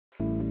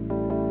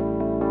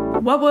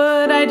What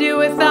would I do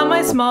without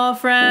my small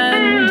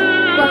friend?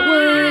 What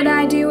would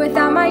I do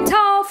without my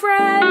tall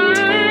friend?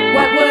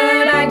 What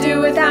would I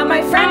do without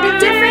my friend of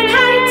different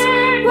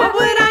heights? What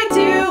would I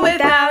do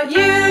without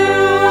you?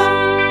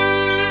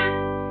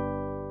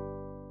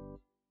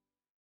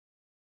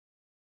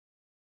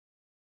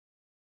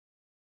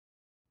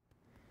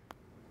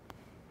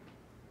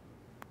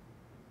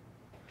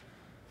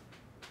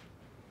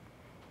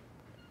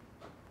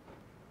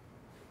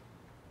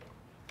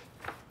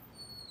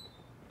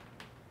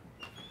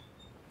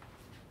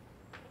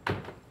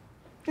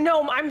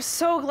 Gnome, I'm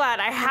so glad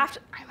I have to.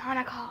 I'm on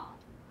a call.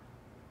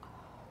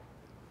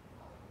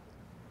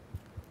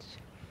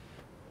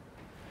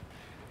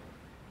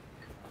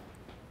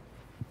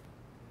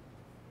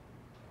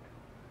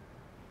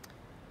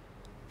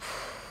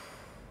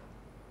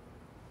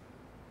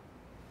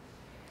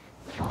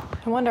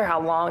 I wonder how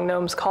long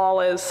Gnome's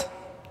call is.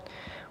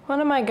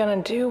 What am I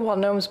gonna do while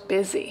Gnome's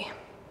busy?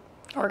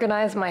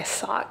 Organize my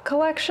sock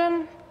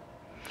collection?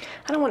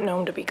 I don't want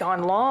Gnome to be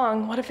gone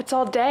long. What if it's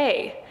all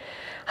day?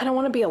 I don't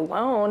want to be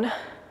alone.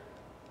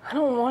 I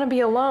don't want to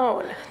be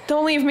alone.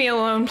 Don't leave me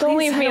alone. Don't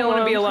leave me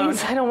alone.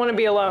 Please, I don't want to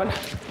be alone.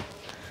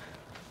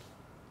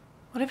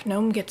 What if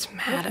Gnome gets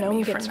mad at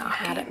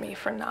me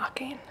for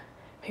knocking?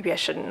 Maybe I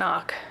shouldn't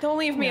knock. Don't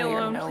leave me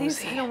alone,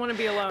 please. I don't want to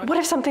be alone. What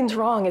if something's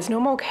wrong? Is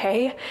Gnome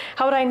okay?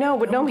 How would I know?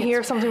 Would Gnome hear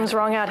if something was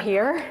wrong out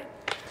here?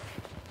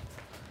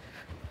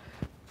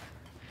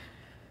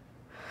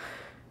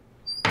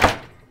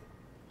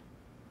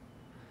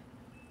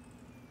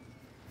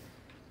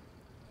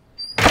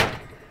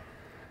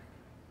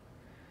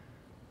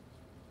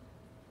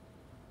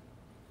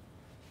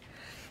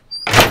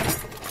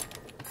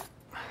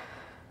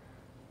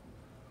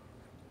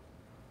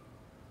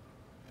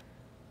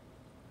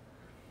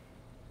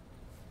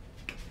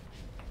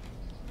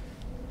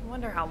 I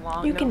wonder how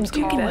long you can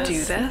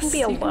do this.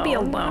 You can be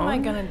alone. What am I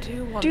gonna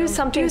do? Do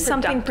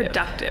something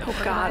productive.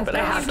 Oh God, but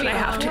I have to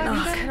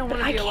knock.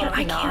 But I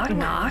can't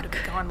knock.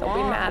 They'll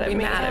be mad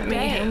at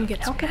me.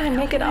 How can I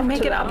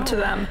make it up to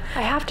them?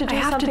 I have to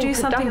do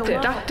something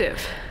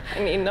productive.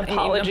 I need an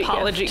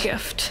apology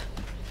gift.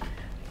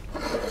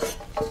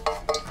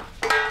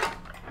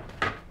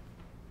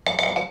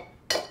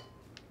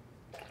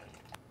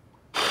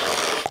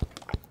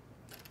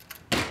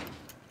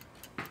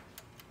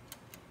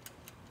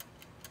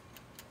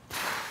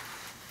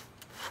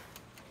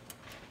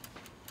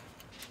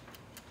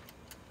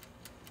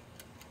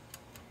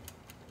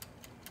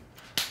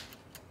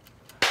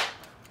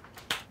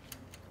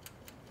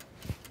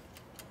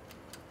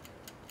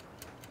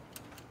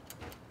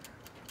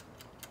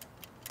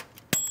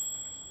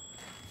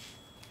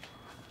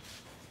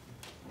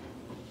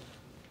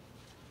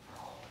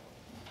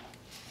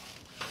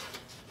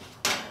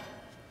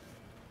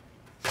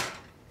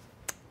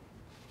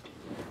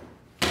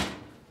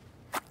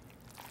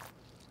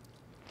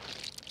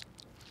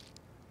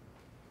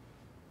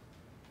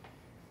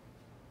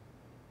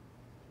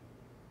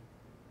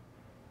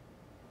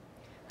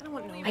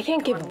 I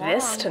can't give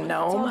this to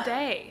Gnome.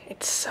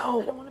 It's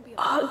so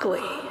ugly.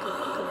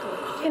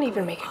 Can't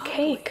even make a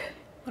cake.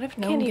 What if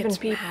Gnome can't even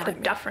be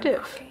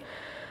productive?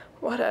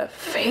 What a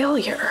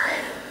failure.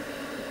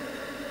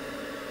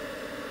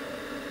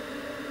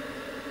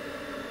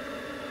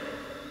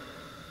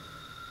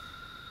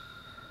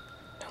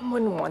 Gnome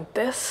wouldn't want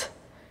this.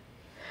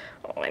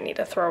 Oh, I need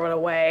to throw it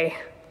away.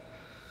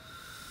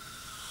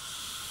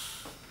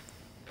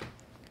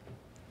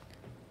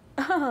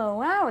 Oh,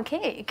 wow, a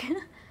cake.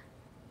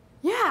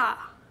 Yeah.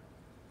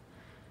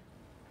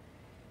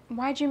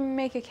 Why'd you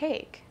make a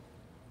cake?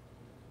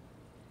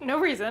 No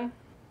reason.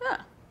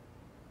 Huh.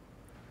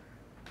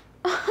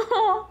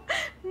 Oh,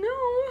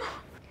 no.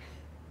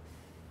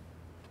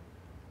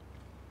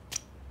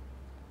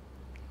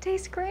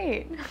 Tastes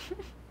great.